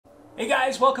Hey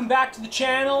guys, welcome back to the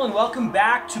channel and welcome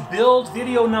back to build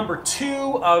video number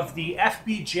 2 of the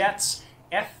FB Jet's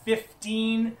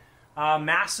F-15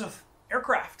 massive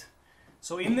aircraft.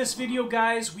 So in this video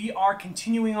guys, we are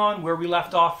continuing on where we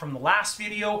left off from the last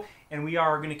video, and we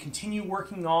are going to continue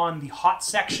working on the hot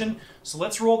section. So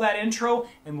let's roll that intro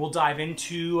and we'll dive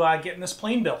into getting this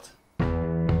plane built.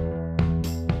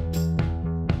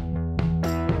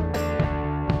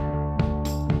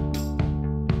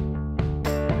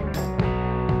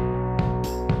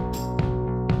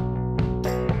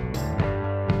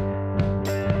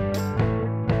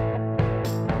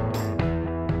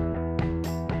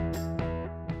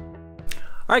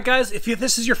 Alright guys, if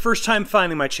this is your first time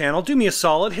finding my channel, do me a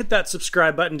solid, hit that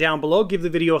subscribe button down below, give the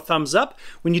video a thumbs up.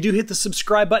 When you do hit the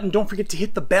subscribe button, don't forget to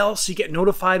hit the bell so you get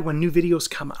notified when new videos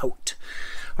come out.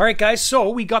 Alright guys, so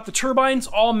we got the turbines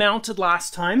all mounted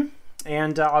last time,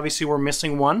 and obviously we're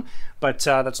missing one, but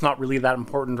that's not really that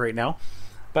important right now.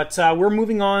 But we're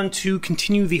moving on to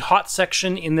continue the hot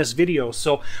section in this video.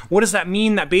 So what does that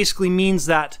mean? That basically means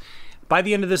that by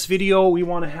the end of this video, we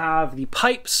want to have the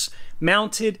pipes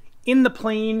mounted in the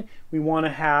plane. We want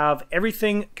to have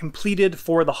everything completed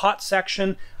for the hot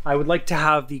section. I would like to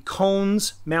have the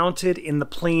cones mounted in the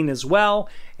plane as well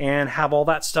and have all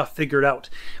that stuff figured out.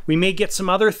 We may get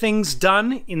some other things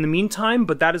done in the meantime,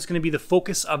 but that is going to be the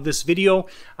focus of this video.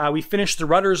 We finished the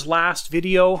rudders last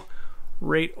video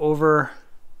right over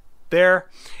there,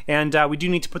 and we do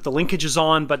need to put the linkages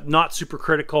on, but not super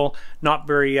critical, not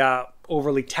very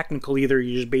overly technical either.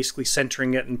 You're just basically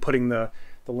centering it and putting the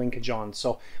linkage on.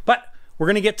 So, but we're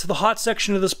going to get to the hot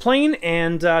section of this plane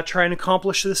and try and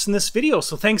accomplish this in this video.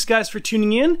 So thanks guys for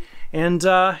tuning in, and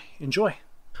enjoy.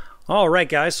 Alright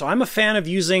guys, so I'm a fan of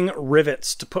using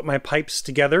rivets to put my pipes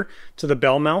together to the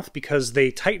bell mouth because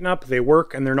they tighten up, they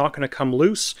work, and they're not going to come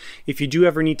loose. If you do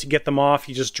ever need to get them off,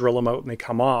 you just drill them out and they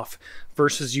come off,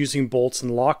 versus using bolts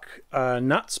and lock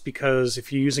nuts, because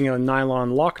if you're using a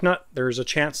nylon lock nut, there's a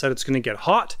chance that it's going to get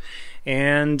hot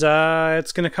and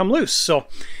it's going to come loose. So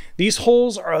these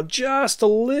holes are just a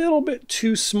little bit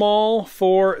too small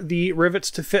for the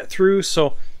rivets to fit through.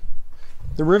 So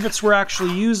the rivets we're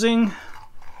actually using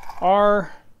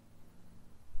are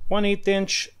 1/8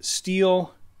 inch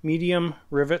steel medium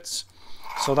rivets.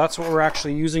 So that's what we're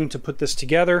actually using to put this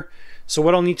together. So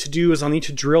what I'll need to do is I'll need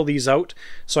to drill these out.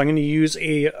 So I'm going to use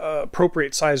a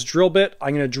appropriate size drill bit.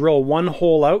 I'm going to drill one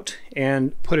hole out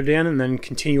and put it in and then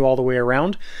continue all the way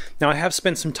around. Now I have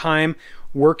spent some time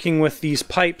working with these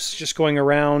pipes, just going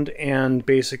around and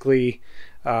basically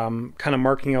kind of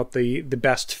marking out the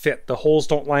best fit. The holes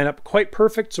don't line up quite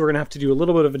perfect, so we're going to have to do a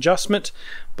little bit of adjustment,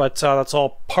 but that's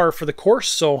all par for the course.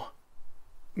 So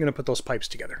I'm going to put those pipes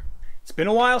together. It's been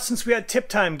a while since we had tip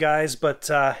time, guys, but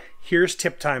here's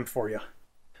tip time for you.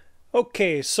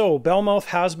 Okay, so bell mouth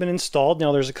has been installed.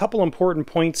 Now there's a couple important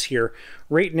points here.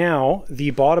 Right now,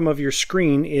 the bottom of your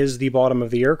screen is the bottom of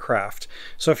the aircraft.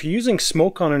 So if you're using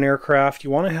smoke on an aircraft,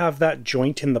 you want to have that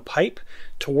joint in the pipe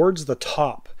towards the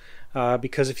top.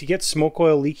 Because if you get smoke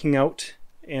oil leaking out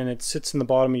and it sits in the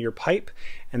bottom of your pipe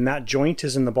and that joint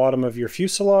is in the bottom of your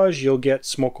fuselage, you'll get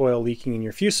smoke oil leaking in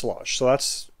your fuselage. So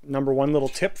that's number one little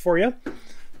tip for you.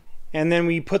 And then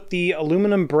we put the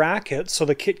aluminum bracket, so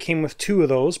the kit came with 2 of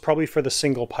those, probably for the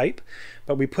single pipe,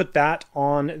 but we put that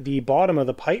on the bottom of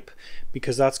the pipe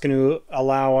because that's going to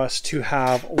allow us to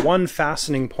have one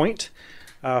fastening point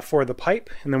for the pipe,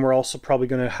 and then we're also probably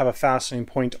going to have a fastening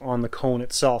point on the cone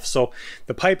itself. So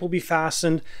the pipe will be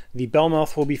fastened, the bell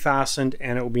mouth will be fastened,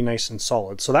 and it will be nice and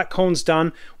solid. So that cone's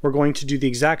done. We're going to do the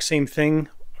exact same thing,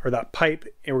 or that pipe,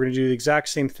 and we're going to do the exact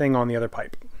same thing on the other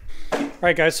pipe.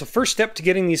 Alright guys, so first step to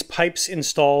getting these pipes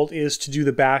installed is to do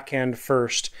the back end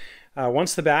first.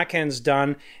 Once the back end's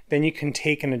done, then you can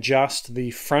take and adjust the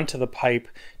front of the pipe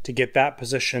to get that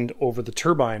positioned over the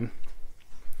turbine.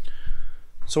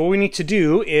 So what we need to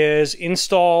do is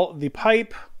install the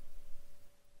pipe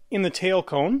in the tail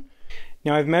cone.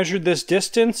 Now I've measured this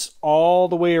distance all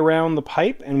the way around the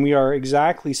pipe and we are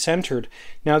exactly centered.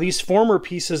 Now these former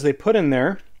pieces they put in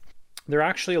there, they're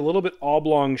actually a little bit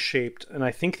oblong shaped, and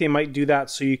I think they might do that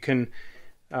so you can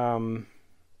line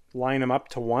them up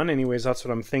to one. Anyways, that's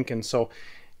what I'm thinking. So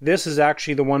this is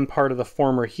actually the one part of the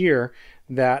former here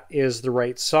that is the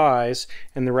right size,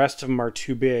 and the rest of them are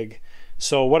too big.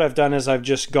 So what I've done is I've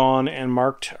just gone and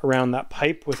marked around that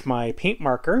pipe with my paint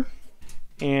marker,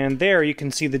 and there you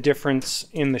can see the difference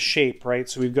in the shape, right?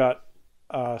 So we've got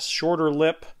a shorter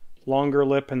lip, longer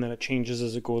lip, and then it changes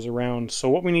as it goes around. So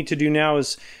what we need to do now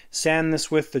is sand this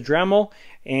with the Dremel,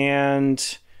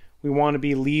 and we want to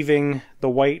be leaving the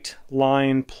white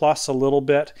line plus a little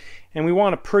bit, And we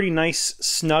want a pretty nice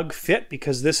snug fit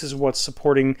because this is what's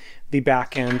supporting the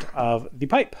back end of the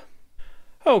pipe.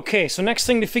 Okay, so next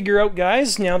thing to figure out,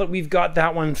 guys, now that we've got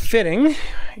that one fitting,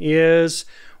 is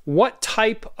what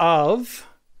type of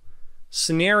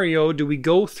scenario do we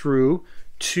go through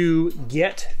to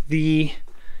get the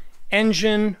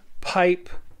engine, pipe,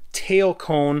 tail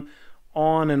cone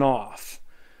on and off.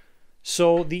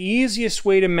 So the easiest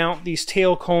way to mount these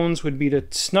tail cones would be to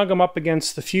snug them up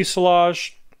against the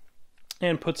fuselage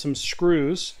and put some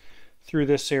screws through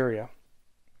this area.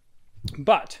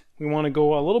 But we want to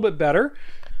go a little bit better.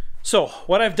 So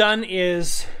what I've done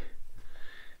is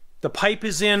the pipe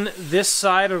is in this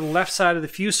side or the left side of the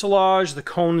fuselage, the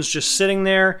cone is just sitting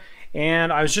there,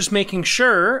 and I was just making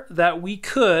sure that we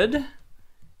could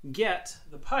get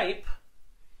the pipe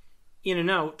in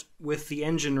and out with the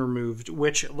engine removed,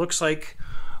 which it looks like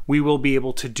we will be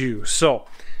able to do. So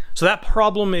that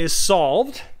problem is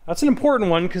solved. That's an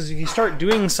important one, because if you start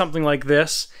doing something like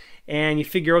this and you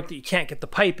figure out that you can't get the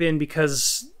pipe in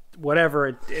because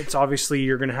whatever, it's obviously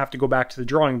you're going to have to go back to the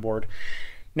drawing board.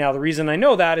 Now the reason I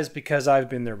know that is because I've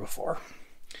been there before.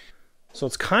 So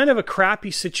it's kind of a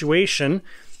crappy situation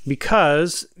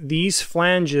because these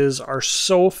flanges are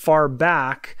so far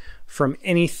back from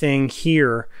anything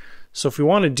here. So if we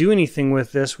want to do anything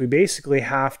with this, we basically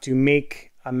have to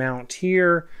make a mount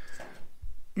here,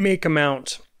 make a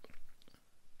mount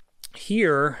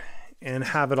here, and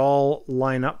have it all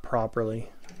line up properly.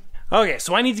 Okay,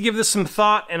 so I need to give this some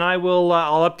thought, and I'll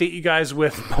update you guys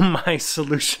with my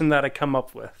solution that I come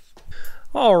up with.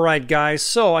 All right, guys,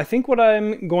 so I think what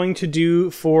I'm going to do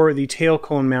for the tail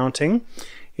cone mounting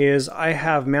is I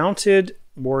have mounted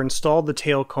or installed the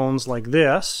tail cones like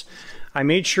this. I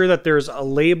made sure that there's a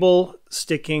label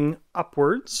sticking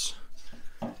upwards,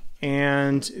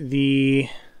 and the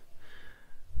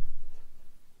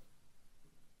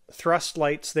thrust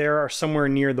lights there are somewhere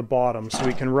near the bottom, so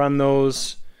we can run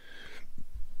those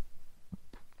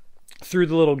through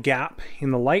the little gap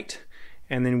in the light,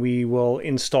 and then we will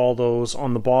install those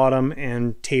on the bottom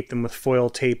and tape them with foil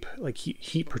tape, like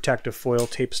heat protective foil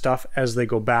tape stuff, as they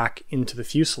go back into the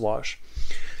fuselage.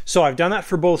 So I've done that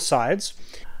for both sides.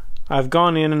 I've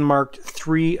gone in and marked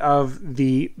 3 of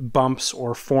the bumps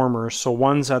or formers. So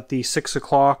one's at the 6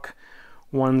 o'clock,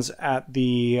 one's at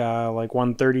the like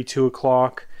 1:30, 2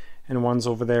 o'clock, and one's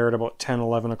over there at about 10,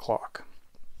 11 o'clock.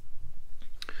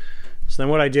 So then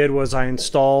what I did was I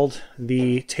installed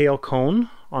the tail cone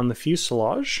on the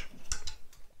fuselage,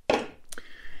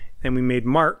 and we made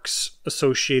marks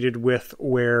associated with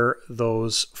where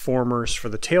those formers for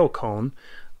the tail cone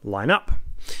line up.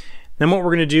 Then what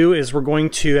we're going to do is we're going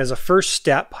to, as a first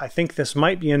step, I think this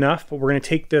might be enough, but we're going to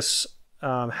take this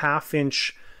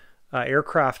 1/2-inch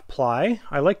aircraft ply.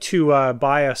 I like to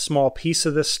buy a small piece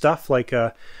of this stuff, like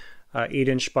a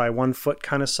 8-inch by 1 foot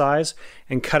kind of size,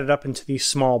 and cut it up into these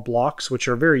small blocks, which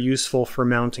are very useful for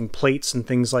mounting plates and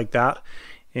things like that.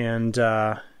 And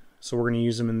so we're going to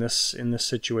use them in this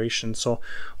situation. So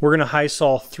we're going to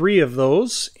high-sol 3 of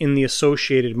those in the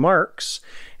associated marks,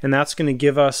 and that's going to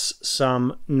give us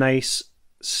some nice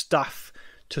stuff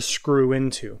to screw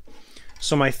into.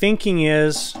 So my thinking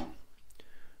is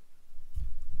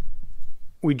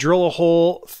we drill a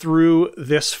hole through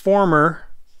this former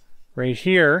right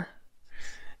here,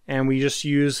 and we just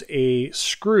use a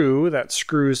screw that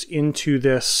screws into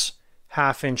this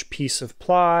 1/2-inch piece of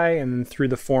ply and then through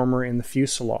the former in the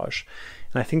fuselage.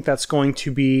 And I think that's going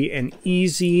to be an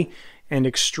easy and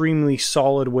extremely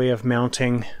solid way of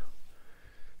mounting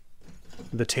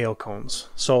the tail cones.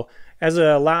 So as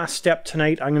a last step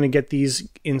tonight, I'm going to get these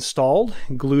installed,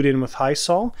 glued in with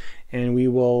high-sol, and we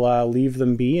will leave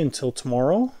them be until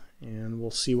tomorrow, and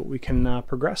we'll see what we can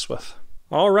progress with.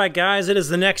 All right, guys, it is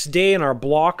the next day, and our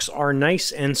blocks are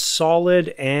nice and solid,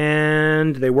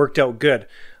 and they worked out good.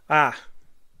 Ah,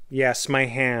 yes, my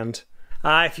hand.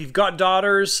 If you've got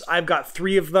daughters, I've got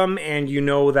 3 of them, and you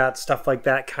know that stuff like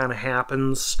that kind of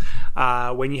happens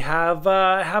when you have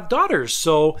daughters.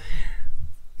 So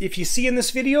if you see in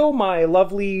this video my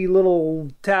lovely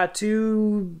little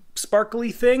tattoo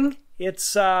sparkly thing,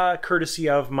 it's courtesy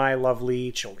of my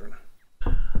lovely children.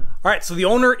 All right, so the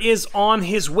owner is on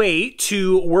his way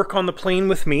to work on the plane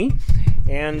with me.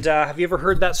 And have you ever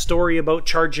heard that story about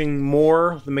charging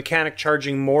more, the mechanic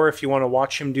charging more if you want to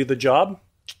watch him do the job?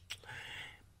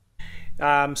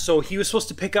 So he was supposed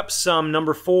to pick up some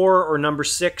number 4 or number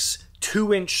 6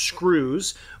 2-inch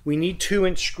screws. We need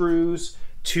 2-inch screws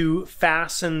to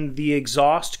fasten the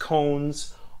exhaust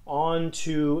cones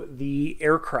onto the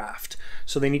aircraft.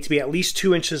 So they need to be at least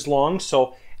 2 inches long.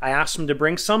 So I asked them to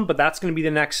bring some, but that's going to be the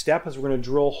next step, is we're going to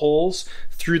drill holes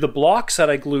through the blocks that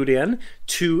I glued in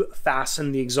to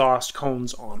fasten the exhaust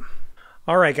cones on.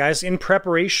 All right, guys, in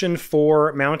preparation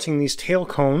for mounting these tail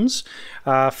cones,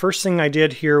 first thing I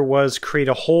did here was create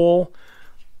a hole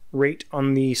right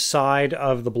on the side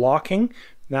of the blocking.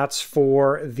 That's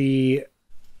for the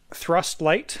thrust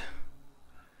light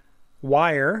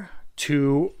wire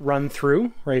to run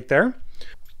through right there.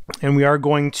 And we are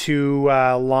going to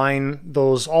line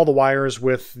all the wires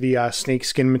with the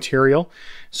snakeskin material.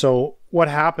 So what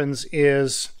happens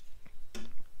is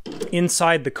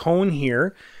inside the cone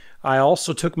here, I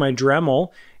also took my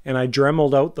Dremel and I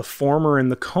dremeled out the former in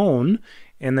the cone,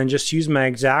 and then just used my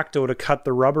X-Acto to cut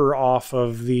the rubber off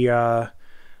of the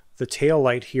tail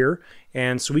light here.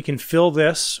 And so we can fill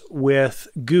this with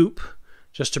goop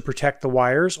just to protect the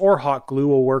wires, or hot glue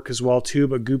will work as well too,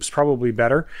 but goop's probably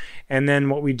better. And then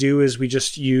what we do is we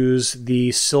just use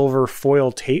the silver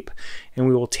foil tape, and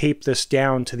we will tape this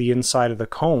down to the inside of the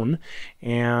cone,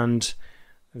 and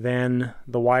then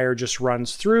the wire just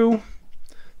runs through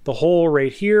the hole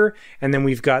right here, and then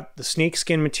we've got the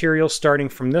snakeskin material starting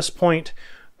from this point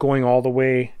going all the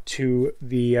way to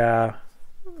the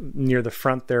near the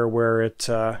front there where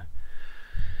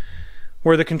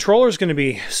the controller is going to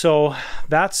be. So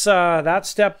that's that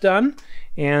step done,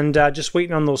 and just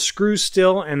waiting on those screws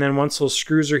still, and then once those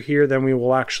screws are here, then we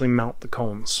will actually mount the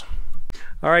cones.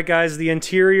 All right, guys, the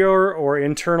interior or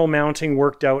internal mounting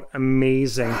worked out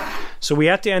amazing. So we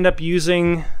had to end up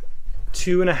using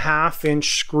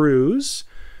 2.5-inch screws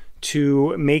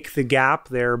to make the gap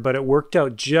there, but it worked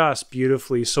out just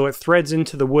beautifully. So it threads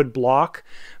into the wood block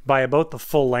by about the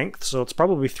full length, so it's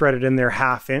probably threaded in there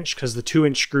 1/2 inch, because the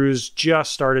 2-inch screws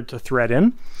just started to thread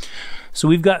in. So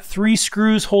we've got 3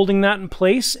 screws holding that in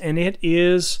place, and it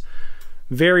is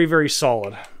very, very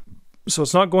solid. So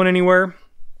it's not going anywhere,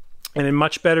 and it's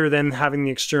much better than having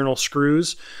the external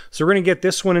screws. So we're going to get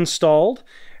this one installed,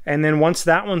 and then once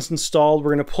that one's installed,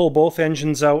 we're going to pull both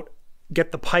engines out,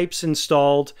 get the pipes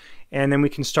installed, and then we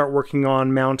can start working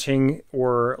on mounting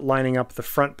or lining up the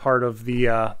front part of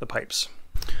the pipes.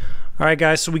 All right,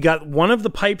 guys, so we got one of the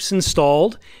pipes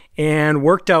installed and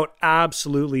worked out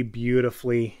absolutely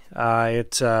beautifully.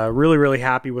 Really, really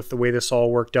happy with the way this all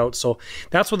worked out. So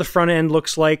that's what the front end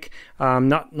looks like.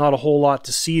 Not a whole lot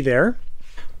to see there.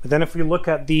 But then if we look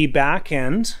at the back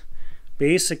end,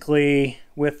 basically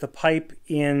with the pipe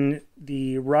in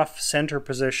the rough center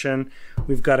position,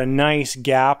 we've got a nice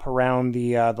gap around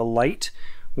the light,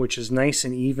 which is nice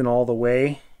and even all the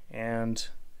way, and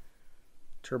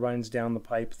turbines down the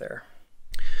pipe there.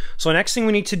 So next thing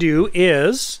we need to do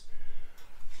is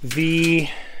the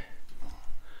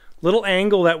little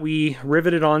angle that we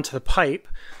riveted onto the pipe,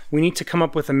 we need to come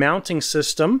up with a mounting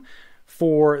system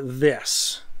for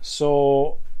this.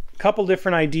 So a couple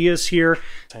different ideas here.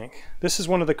 This is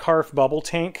one of the Carf bubble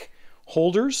tank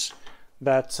holders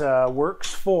that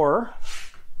works for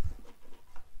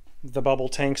the bubble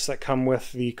tanks that come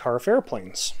with the Carf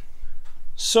airplanes.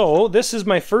 So this is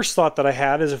my first thought that I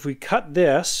had, is if we cut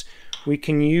this, we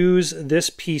can use this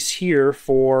piece here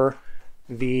for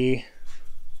the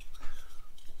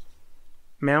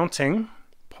mounting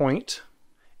point.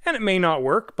 And it may not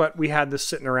work, but we had this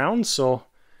sitting around, so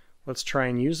let's try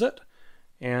and use it.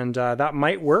 And that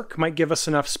might work, might give us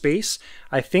enough space.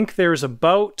 I think there's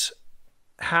about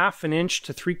 1/2 inch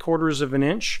to 3/4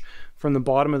 inch from the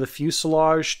bottom of the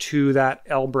fuselage to that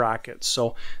L bracket.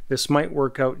 So this might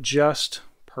work out just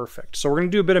perfect. So we're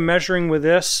going to do a bit of measuring with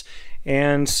this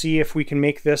and see if we can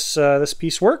make this this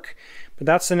piece work. But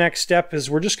that's the next step,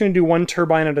 is we're just going to do one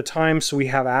turbine at a time so we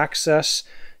have access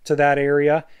to that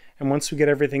area. And once we get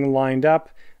everything lined up,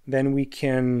 then we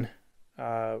can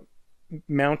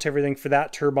mount everything for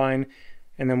that turbine,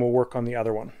 and then we'll work on the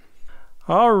other one.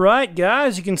 All right,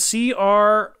 guys, you can see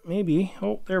our,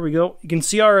 there we go. You can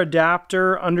see our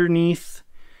adapter underneath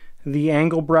the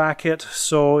angle bracket.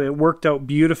 So it worked out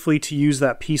beautifully to use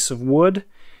that piece of wood.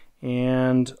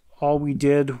 And all we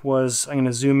did was, I'm going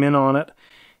to zoom in on it,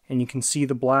 and you can see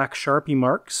the black Sharpie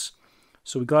marks.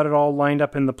 So we got it all lined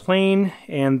up in the plane,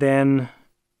 and then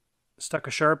stuck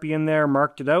a Sharpie in there,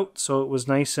 marked it out, so it was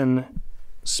nice and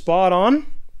spot on.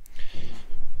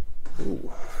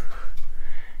 Ooh.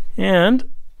 And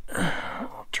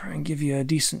I'll try and give you a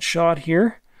decent shot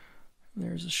here.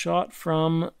 There's a shot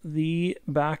from the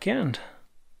back end.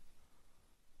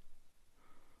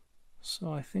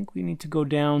 So I think we need to go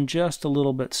down just a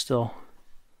little bit still.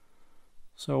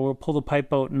 So we'll pull the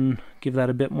pipe out and give that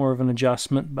a bit more of an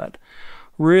adjustment, but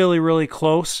really, really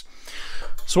close.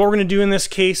 So what we're going to do in this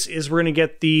case is we're going to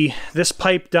get this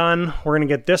pipe done, we're going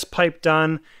to get this pipe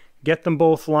done, get them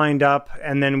both lined up,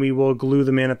 and then we will glue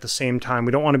them in at the same time.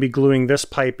 We don't want to be gluing this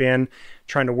pipe in,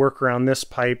 trying to work around this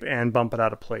pipe and bump it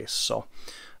out of place. So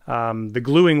the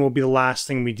gluing will be the last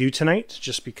thing we do tonight,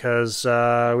 just because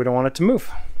we don't want it to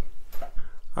move.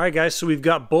 All right, guys, so we've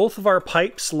got both of our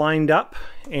pipes lined up,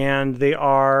 and they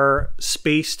are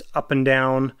spaced up and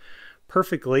down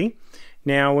perfectly.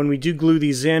 Now, when we do glue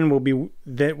these in,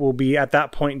 we'll be at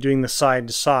that point doing the side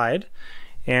to side.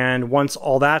 And once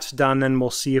all that's done, then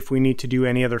we'll see if we need to do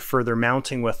any other further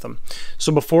mounting with them.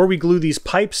 So before we glue these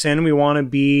pipes in, we want to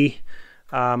be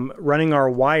running our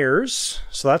wires.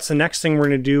 So that's the next thing we're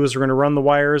going to do, is we're going to run the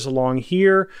wires along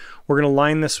here. We're going to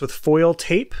line this with foil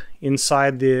tape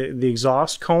inside the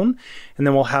exhaust cone, and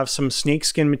then we'll have some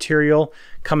snakeskin material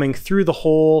coming through the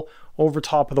hole over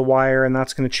top of the wire, and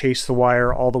that's going to chase the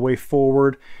wire all the way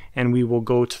forward, and we will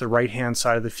go to the right hand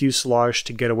side of the fuselage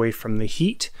to get away from the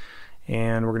heat.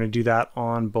 And we're going to do that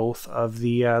on both of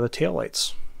the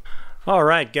taillights. All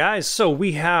right, guys, so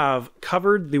we have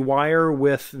covered the wire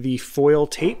with the foil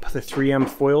tape, the 3M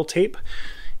foil tape,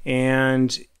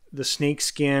 and the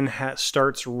snakeskin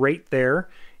starts right there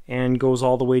and goes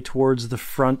all the way towards the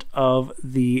front of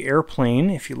the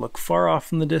airplane. If you look far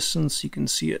off in the distance, you can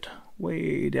see it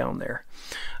way down there.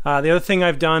 The other thing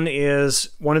I've done is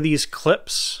one of these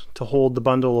clips to hold the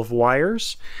bundle of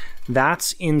wires.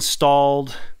 That's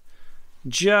installed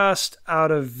just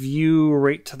out of view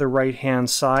right to the right hand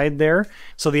side there.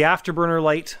 So the afterburner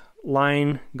light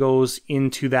line goes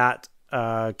into that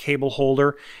cable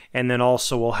holder, and then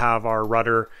also we'll have our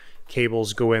rudder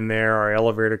cables go in there, our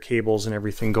elevator cables and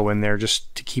everything go in there,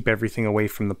 just to keep everything away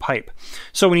from the pipe.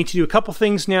 So we need to do a couple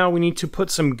things now. We need to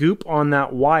put some goop on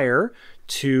that wire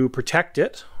to protect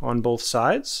it on both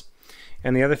sides.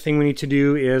 And the other thing we need to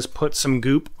do is put some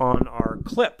goop on our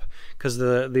clip, because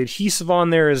the adhesive on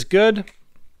there is good,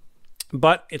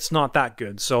 but it's not that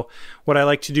good. So what I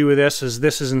like to do with this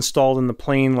is installed in the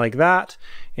plane like that,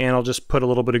 and I'll just put a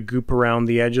little bit of goop around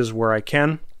the edges where I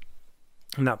can,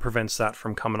 and that prevents that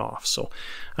from coming off. So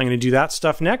I'm going to do that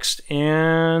stuff next,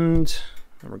 and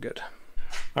we're good.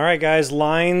 All right, guys,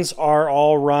 lines are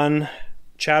all run.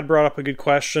 Chad brought up a good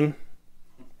question.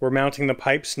 We're mounting the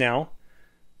pipes now.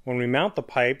 When we mount the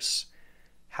pipes,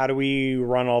 how do we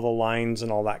run all the lines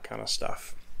and all that kind of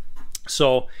stuff?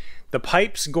 So the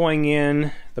pipes going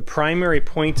in, the primary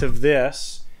point of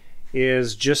this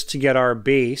is just to get our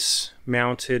base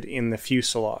mounted in the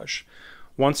fuselage.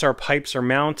 Once our pipes are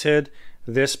mounted,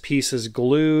 this piece is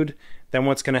glued. Then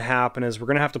what's going to happen is we're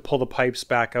going to have to pull the pipes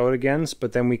back out again,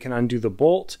 but then we can undo the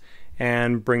bolt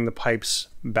and bring the pipes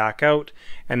back out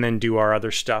and then do our other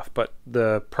stuff. But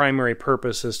the primary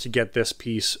purpose is to get this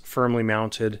piece firmly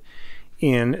mounted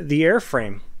in the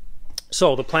airframe.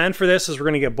 So the plan for this is we're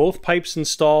going to get both pipes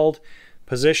installed,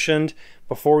 positioned.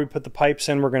 Before we put the pipes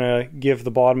in, we're going to give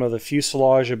the bottom of the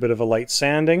fuselage a bit of a light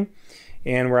sanding,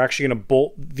 and we're actually going to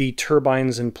bolt the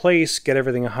turbines in place, get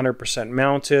everything 100%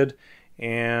 mounted,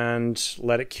 and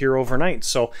let it cure overnight.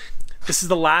 So this is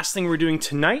the last thing we're doing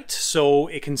tonight, so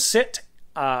it can sit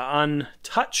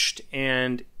untouched,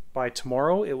 and by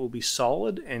tomorrow it will be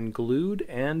solid and glued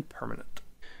and permanent.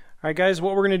 All right, guys,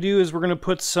 what we're going to do is we're going to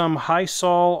put some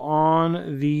Hysol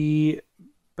on the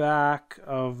back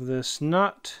of this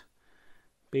nut,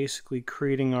 basically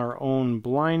creating our own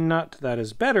blind nut that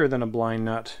is better than a blind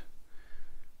nut,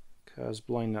 because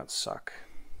blind nuts suck.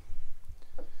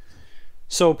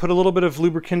 So put a little bit of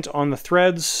lubricant on the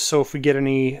threads, so if we get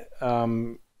any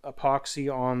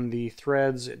epoxy on the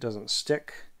threads, it doesn't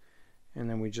stick. And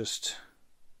then we just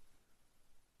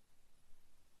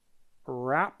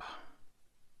wrap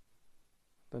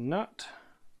the nut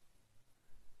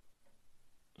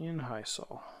in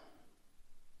Hysol.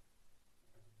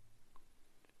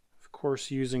 Of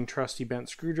course, using trusty bent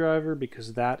screwdriver,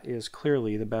 because that is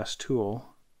clearly the best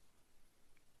tool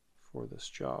for this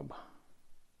job.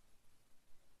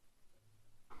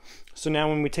 So now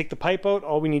when we take the pipe out,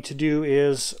 all we need to do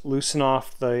is loosen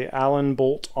off the Allen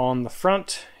bolt on the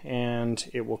front, and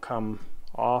it will come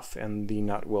off and the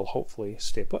nut will hopefully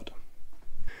stay put.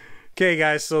 Okay,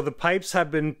 guys, so the pipes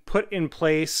have been put in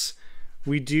place.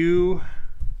 We are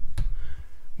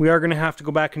going to have to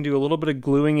go back and do a little bit of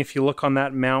gluing. If you look on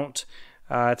that mount,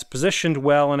 it's positioned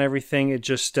well and everything. It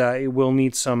just it will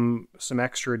need some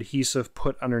extra adhesive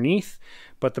put underneath.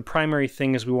 But the primary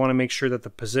thing is we want to make sure that the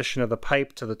position of the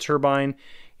pipe to the turbine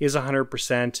is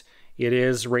 100%. It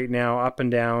is right now up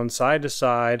and down, side to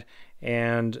side,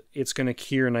 and it's going to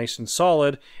cure nice and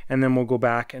solid, and then we'll go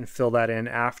back and fill that in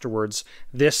afterwards.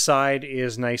 This side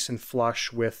is nice and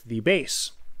flush with the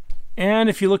base. And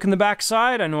if you look in the back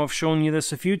side, I know I've shown you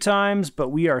this a few times, but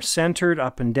we are centered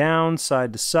up and down,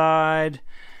 side to side,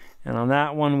 And on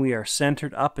that one, we are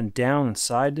centered up and down and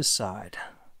side to side.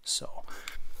 So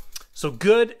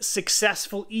good,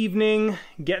 successful evening,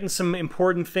 getting some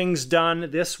important things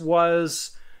done. This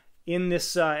was, in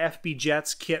this FB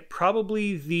Jets kit,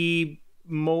 probably the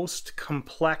most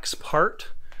complex part.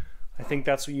 I think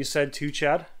that's what you said too,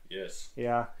 Chad? Yes.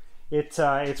 Yeah.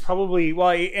 It's probably,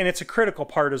 well, and it's a critical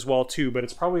part as well too, but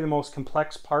it's probably the most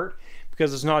complex part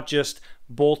because it's not just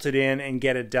bolted in and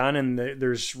get it done, and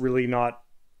there's really not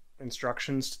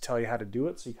instructions to tell you how to do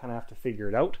it, so you kind of have to figure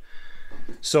it out.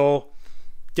 So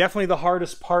definitely the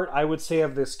hardest part, I would say,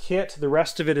 of this kit. The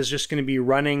rest of it is just going to be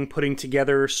running, putting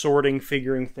together, sorting,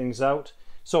 figuring things out.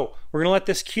 So we're going to let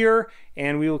this cure,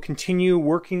 and we will continue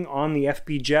working on the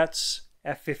FB Jets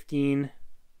F15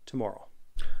 tomorrow.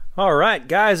 All right,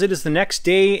 guys, it is the next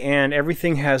day, and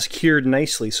everything has cured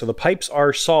nicely. So the pipes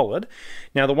are solid.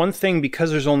 Now, the one thing, because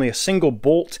there's only a single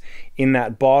bolt in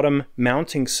that bottom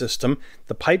mounting system,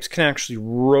 the pipes can actually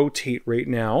rotate right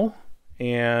now,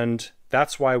 and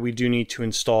that's why we do need to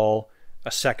install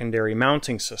a secondary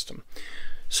mounting system.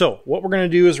 So what we're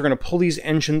going to do is we're going to pull these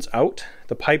engines out.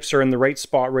 The pipes are in the right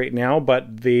spot right now,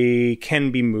 but they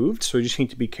can be moved, so we just need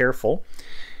to be careful.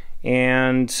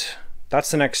 And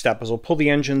that's the next step, is we'll pull the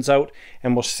engines out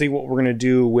and we'll see what we're going to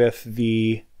do with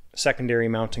the secondary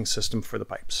mounting system for the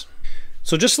pipes.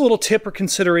 So just a little tip or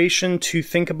consideration to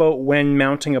think about when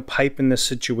mounting a pipe in this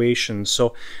situation.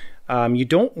 So you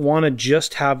don't want to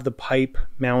just have the pipe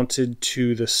mounted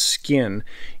to the skin.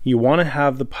 You want to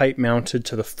have the pipe mounted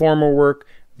to the formerwork,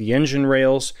 the engine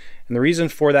rails, and the reason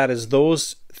for that is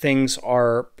those things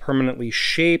are permanently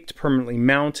shaped, permanently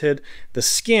mounted. The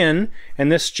skin,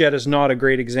 and this jet is not a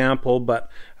great example, but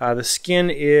the skin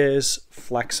is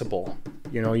flexible.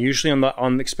 You know, usually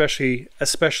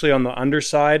especially on the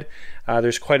underside,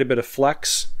 there's quite a bit of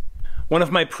flex. One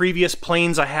of my previous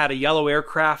planes, I had a yellow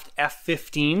aircraft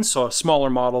F-15, so a smaller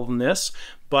model than this,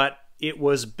 but it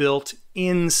was built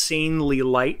insanely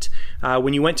light.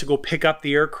 When you went to go pick up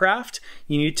the aircraft,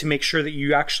 you needed to make sure that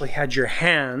you actually had your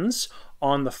hands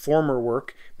on the former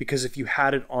work, because if you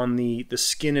had it on the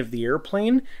skin of the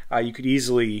airplane, you could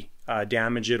easily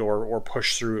damage it or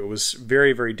push through. It was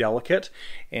very, very delicate.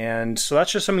 And so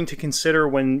that's just something to consider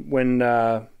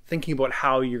when thinking about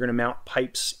how you're going to mount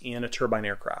pipes in a turbine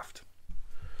aircraft.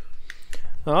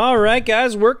 All right,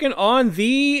 guys, working on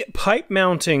the pipe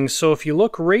mounting. So if you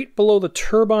look right below the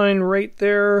turbine right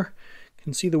there, you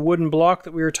can see the wooden block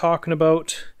that we were talking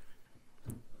about.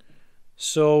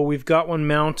 So we've got one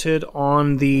mounted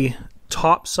on the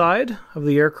top side of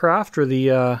the aircraft, or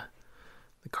the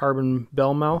carbon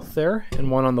bell mouth there, and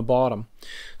one on the bottom.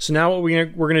 So now what we're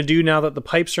going to do, now that the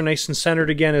pipes are nice and centered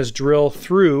again, is drill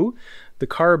through the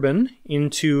carbon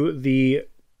into the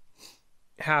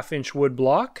 1/2-inch wood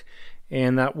block,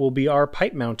 and that will be our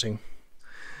pipe mounting.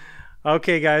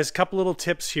 Okay, guys, a couple little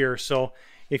tips here. So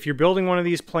if you're building one of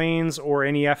these planes or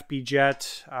any FB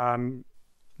jet,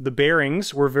 the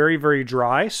bearings were very, very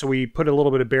dry, so we put a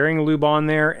little bit of bearing lube on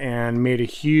there and made a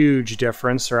huge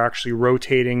difference. They're actually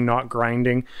rotating, not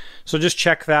grinding. So just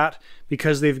check that.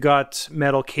 Because they've got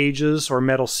metal cages or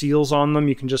metal seals on them,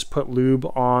 you can just put lube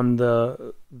on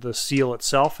the seal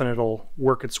itself and it'll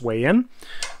work its way in.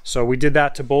 So we did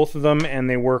that to both of them and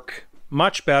they work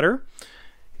much better.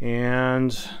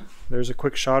 And there's a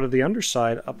quick shot of the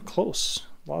underside up close.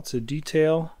 Lots of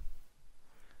detail.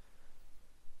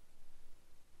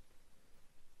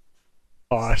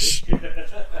 Gosh.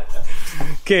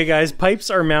 Okay, guys, pipes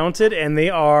are mounted and they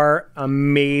are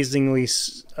amazingly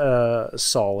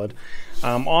solid.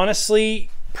 Honestly,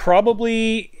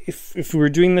 probably if we were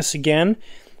doing this again,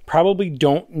 probably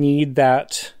don't need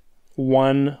that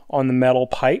one on the metal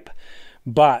pipe,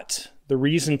 but the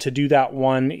reason to do that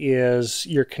one is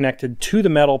you're connected to the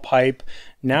metal pipe.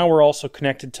 Now we're also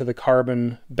connected to the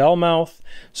carbon bell mouth.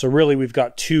 So really we've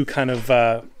got two kind of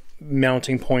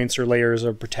mounting points or layers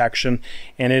of protection,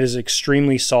 and it is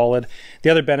extremely solid. The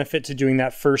other benefit to doing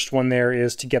that first one there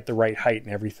is to get the right height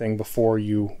and everything before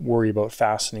you worry about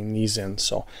fastening these in.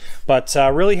 So, but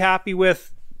really happy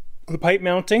with the pipe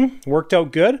mounting. Worked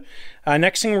out good.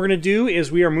 Next thing we're going to do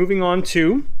is we are moving on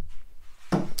to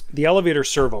the elevator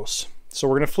servos. So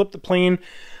we're going to flip the plane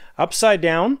upside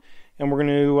down and we're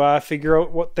going to figure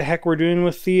out what the heck we're doing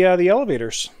with the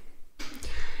elevators.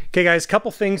 Okay, guys, couple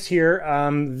things here.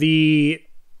 The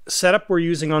setup we're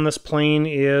using on this plane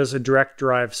is a direct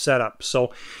drive setup.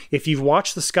 So if you've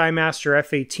watched the Skymaster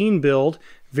F-18 build,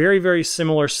 very, very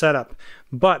similar setup.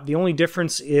 But the only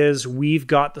difference is we've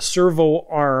got the servo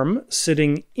arm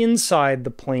sitting inside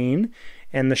the plane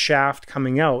and the shaft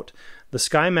coming out. The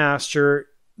Skymaster,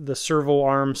 the servo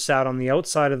arm sat on the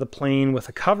outside of the plane with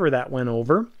a cover that went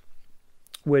over.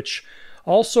 which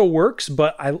also works,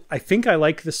 but I think I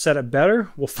like this setup better.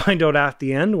 We'll find out at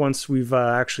the end once we've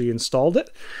actually installed it.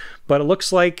 But it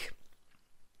looks like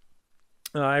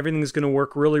everything's going to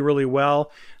work really, really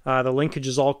well. The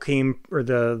linkages all came, or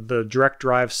the direct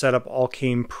drive setup all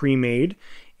came pre-made.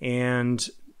 And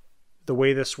the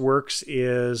way this works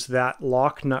is that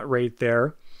lock nut right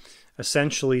there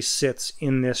essentially sits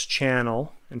in this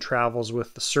channel and travels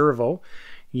with the servo.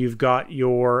 You've got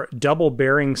your double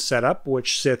bearing setup,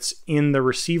 which sits in the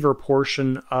receiver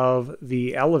portion of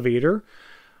the elevator,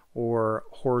 or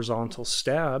horizontal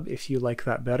stab if you like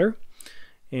that better.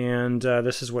 And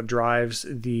this is what drives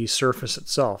the surface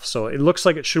itself. So it looks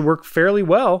like it should work fairly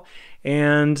well.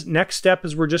 And next step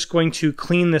is we're just going to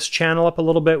clean this channel up a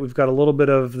little bit. We've got a little bit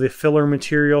of the filler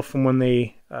material from when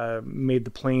they made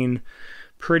the plane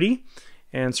pretty.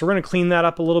 And so we're going to clean that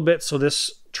up a little bit so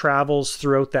this travels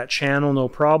throughout that channel, no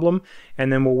problem.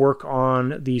 And then we'll work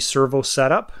on the servo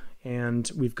setup.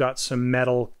 And we've got some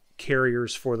metal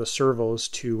carriers for the servos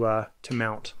to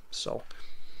mount. So,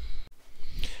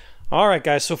 all right,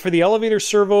 guys. So for the elevator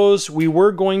servos, we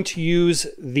were going to use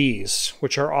these,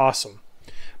 which are awesome.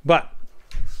 But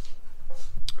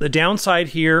the downside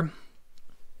here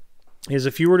is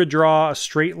if you were to draw a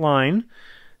straight line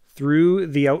through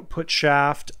the output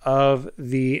shaft of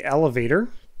the elevator,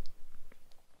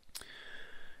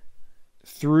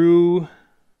 through,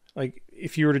 like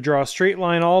if you were to draw a straight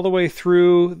line all the way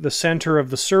through the center of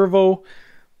the servo,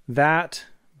 that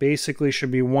basically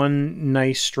should be one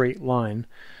nice straight line.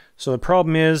 So the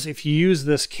problem is if you use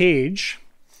this cage,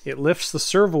 it lifts the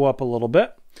servo up a little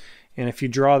bit. And if you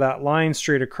draw that line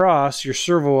straight across, your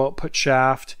servo output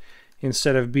shaft,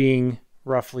 instead of being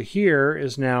roughly here,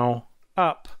 is now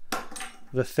up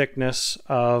the thickness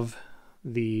of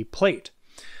the plate.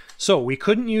 So we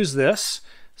couldn't use this.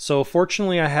 So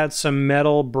fortunately I had some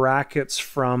metal brackets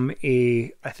from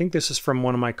I think this is from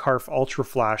one of my Carf Ultra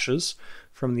Flashes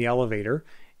from the elevator,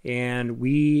 and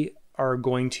we are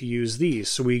going to use these.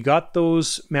 So we got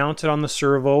those mounted on the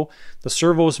servo. The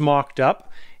servo's mocked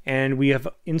up, and we have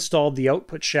installed the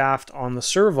output shaft on the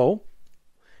servo.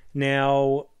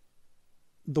 Now,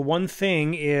 the one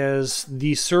thing is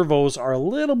these servos are a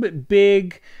little bit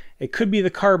big. It could be the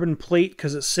carbon plate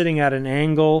because it's sitting at an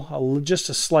angle, just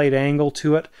a slight angle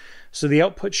to it. So the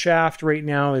output shaft right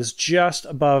now is just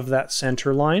above that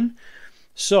center line.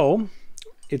 So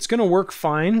it's going to work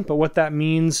fine, but what that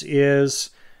means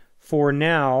is for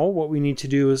now, what we need to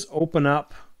do is open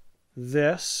up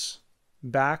this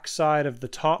back side of the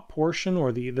top portion,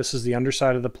 or this is the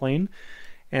underside of the plane,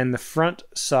 and the front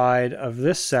side of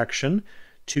this section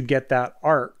to get that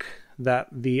arc that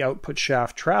the output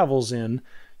shaft travels in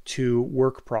to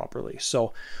work properly.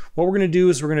 So what we're going to do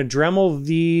is we're going to Dremel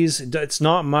these. It's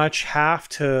not much,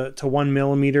 1/2 to 1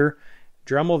 millimeter.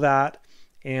 Dremel that,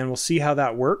 and we'll see how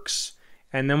that works.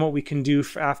 And then what we can do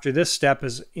after this step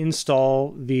is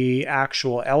install the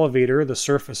actual elevator, the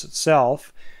surface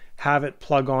itself, have it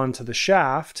plug onto the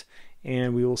shaft,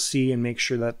 and we will see and make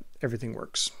sure that everything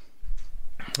works.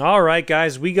 All right,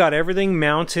 guys, we got everything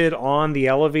mounted on the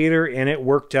elevator, and it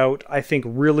worked out, I think,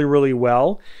 really, really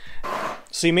well.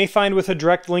 So you may find with a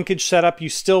direct linkage setup, you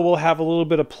still will have a little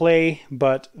bit of play,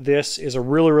 but this is a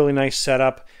really, really nice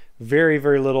setup. Very,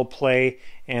 very little play,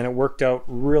 and it worked out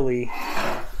really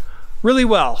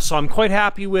well. So I'm quite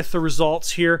happy with the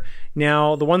results here.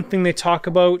 Now, the one thing they talk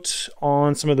about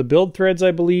on some of the build threads,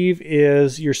 I believe,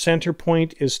 is your center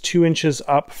point is 2 inches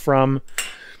up from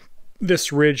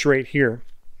this ridge right here.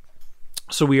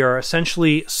 So we are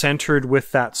essentially centered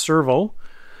with that servo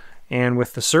and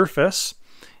with the surface.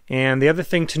 And the other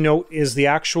thing to note is the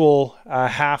actual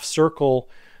half circle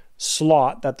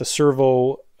slot that the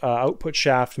servo output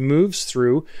shaft moves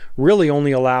through really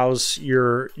only allows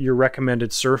your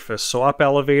recommended surface. So up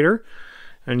elevator,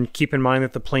 and keep in mind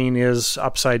that the plane is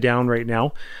upside down right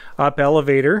now, up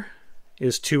elevator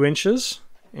is 2 inches,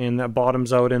 and that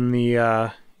bottoms out in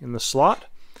the slot,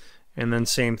 and then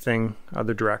same thing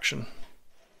other direction.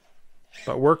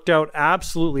 But worked out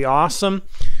absolutely awesome.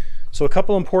 So a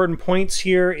couple important points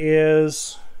here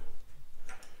is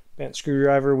bent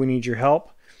screwdriver, we need your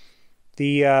help.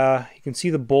 You can see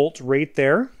the bolt right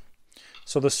there.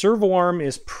 So the servo arm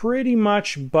is pretty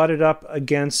much butted up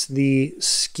against the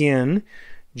skin,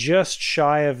 just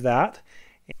shy of that.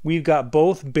 We've got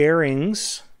both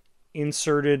bearings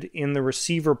inserted in the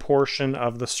receiver portion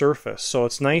of the surface. So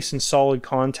it's nice and solid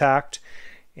contact,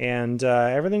 and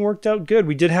everything worked out good.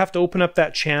 We did have to open up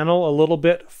that channel a little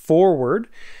bit forward,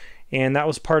 and that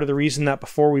was part of the reason that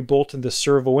before we bolted the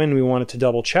servo in, we wanted to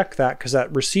double check that, because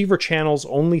that receiver channel is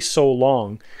only so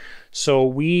long. So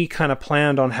we kind of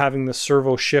planned on having the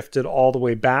servo shifted all the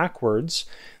way backwards,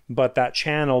 but that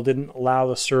channel didn't allow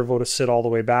the servo to sit all the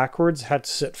way backwards. It had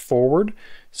to sit forward.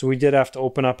 So we did have to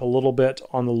open up a little bit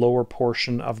on the lower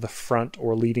portion of the front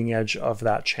or leading edge of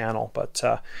that channel, but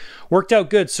worked out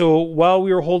good. So while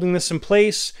we were holding this in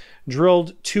place,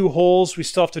 drilled 2 holes. We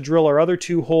still have to drill our other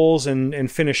 2 holes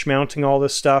and finish mounting all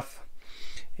this stuff.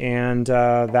 And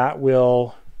that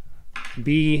will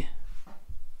be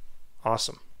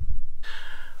awesome.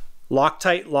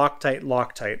 Loctite, Loctite,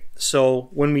 Loctite. So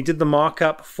when we did the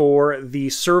mock-up for the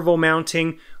servo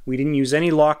mounting, we didn't use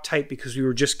any Loctite because we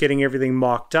were just getting everything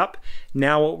mocked up.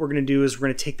 Now what we're going to do is we're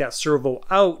going to take that servo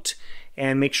out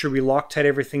and make sure we Loctite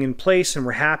everything in place and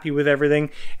we're happy with everything.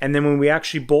 And then when we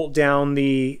actually bolt down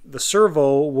the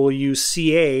servo, we'll use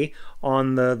CA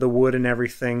on the wood and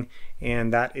everything,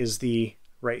 and that is the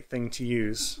right thing to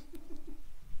use.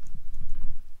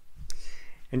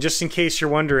 And just in case you're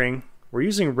wondering, we're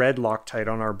using red Loctite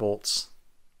on our bolts,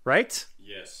 right?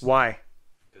 Yes. Why?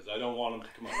 Because I don't want them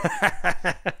to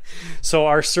come out. So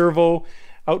our servo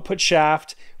output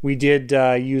shaft, we did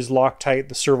use Loctite,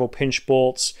 the servo pinch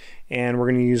bolts, and we're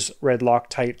going to use red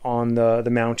Loctite on the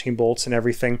mounting bolts and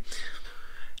everything.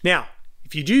 Now,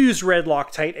 if you do use red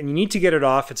Loctite and you need to get it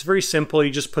off, it's very simple.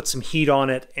 You just put some heat on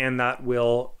it and that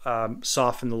will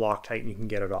soften the Loctite and you can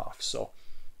get it off. So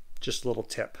just a little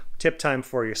tip. Tip time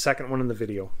for you, second one in the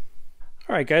video.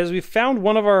 All right, guys, we found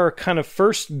one of our kind of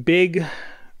first big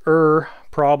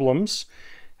problems.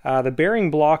 The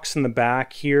bearing blocks in the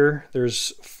back here,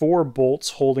 there's 4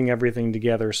 bolts holding everything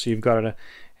together. So you've got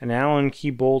an Allen key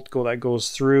bolt that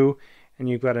goes through, and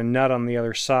you've got a nut on the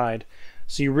other side.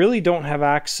 So you really don't have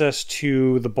access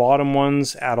to the bottom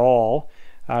ones at all.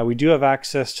 We do have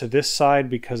access to this side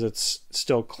because it's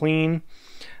still clean.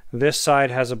 This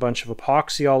side has a bunch of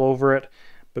epoxy all over it.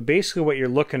 But basically what you're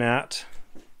looking at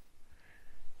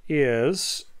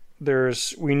is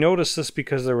we noticed this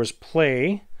because there was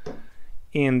play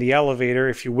in the elevator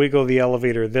if you wiggle the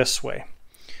elevator this way.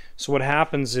 So what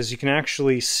happens is you can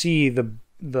actually see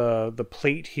the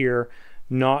plate here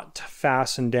not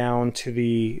fastened down to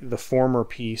the former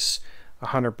piece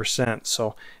 100%.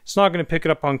 So it's not going to pick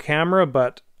it up on camera,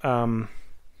 but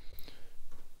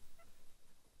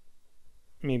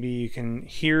maybe you can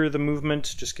hear the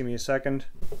movement. Just give me a second.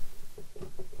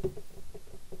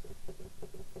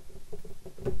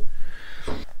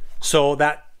 So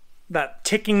that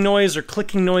ticking noise or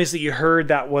clicking noise that you heard,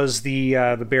 that was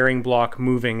the bearing block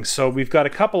moving. So we've got a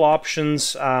couple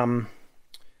options.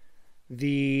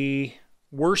 The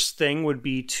worst thing would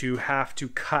be to have to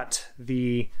cut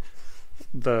the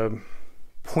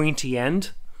pointy end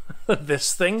of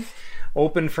this thing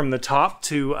open from the top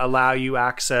to allow you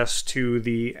access to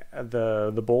the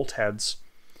bolt heads.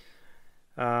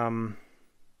 The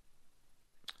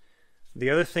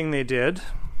other thing they did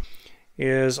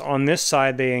is on this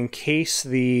side they encase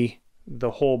the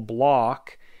whole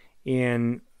block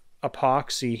in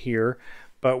epoxy here,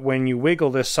 but when you wiggle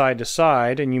this side to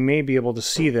side, and you may be able to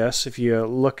see this if you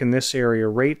look in this area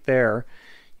right there,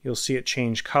 you'll see it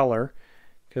change color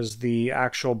because the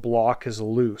actual block is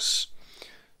loose.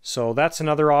 So that's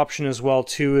another option as well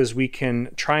too, is we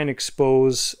can try and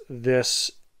expose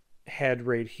this head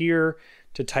right here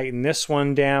to tighten this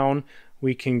one down.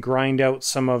 We can grind out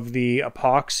some of the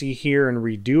epoxy here and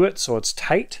redo it so it's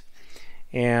tight,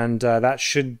 and that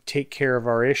should take care of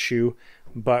our issue,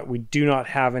 but we do not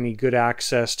have any good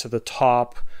access to the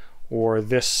top or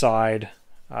this side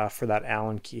for that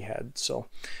Allen key head. So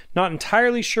not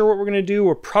entirely sure what we're going to do.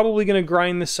 We're probably going to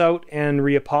grind this out and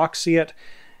re-epoxy it,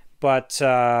 but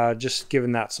just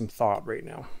giving that some thought right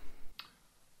now.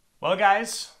 Well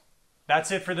guys, that's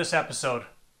it for this episode.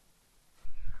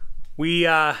 We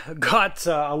got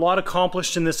a lot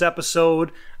accomplished in this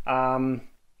episode.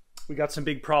 We got some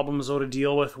big problems though to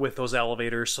deal with those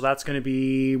elevators, so that's going to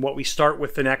be what we start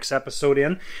with the next episode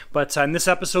in. But in this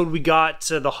episode we got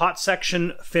the hot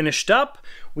section finished up,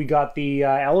 we got the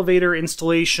elevator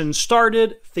installation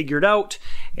started, figured out,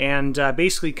 and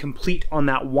basically complete on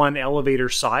that one elevator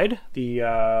side, the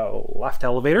left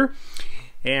elevator.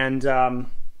 And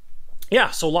yeah,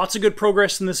 so lots of good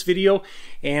progress in this video,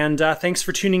 and thanks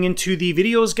for tuning into the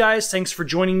videos, guys. Thanks for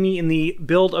joining me in the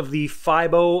build of the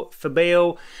Feibao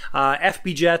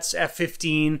FB Jets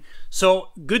F15. So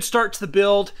good start to the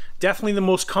build. Definitely the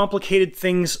most complicated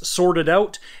things sorted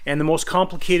out, and the most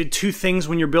complicated 2 things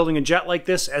when you're building a jet like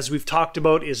this, as we've talked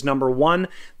about, is number 1,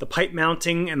 the pipe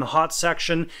mounting and the hot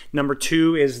section. Number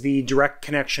 2 is the direct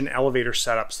connection elevator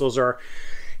setups. Those are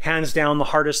hands down the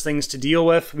hardest things to deal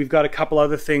with. We've got a couple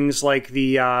other things like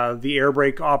the air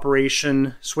brake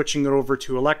operation, switching it over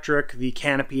to electric, the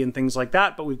canopy and things like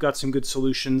that, but we've got some good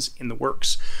solutions in the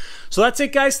works. So that's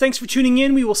it, guys. Thanks for tuning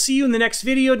in. We will see you in the next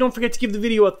video. Don't forget to give the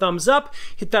video a thumbs up,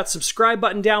 hit that subscribe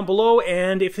button down below,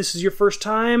 and if this is your first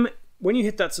time, when you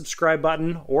hit that subscribe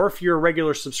button, or if you're a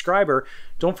regular subscriber,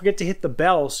 don't forget to hit the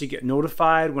bell so you get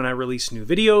notified when I release new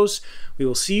videos. We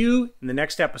will see you in the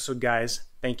next episode, guys.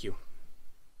 Thank you.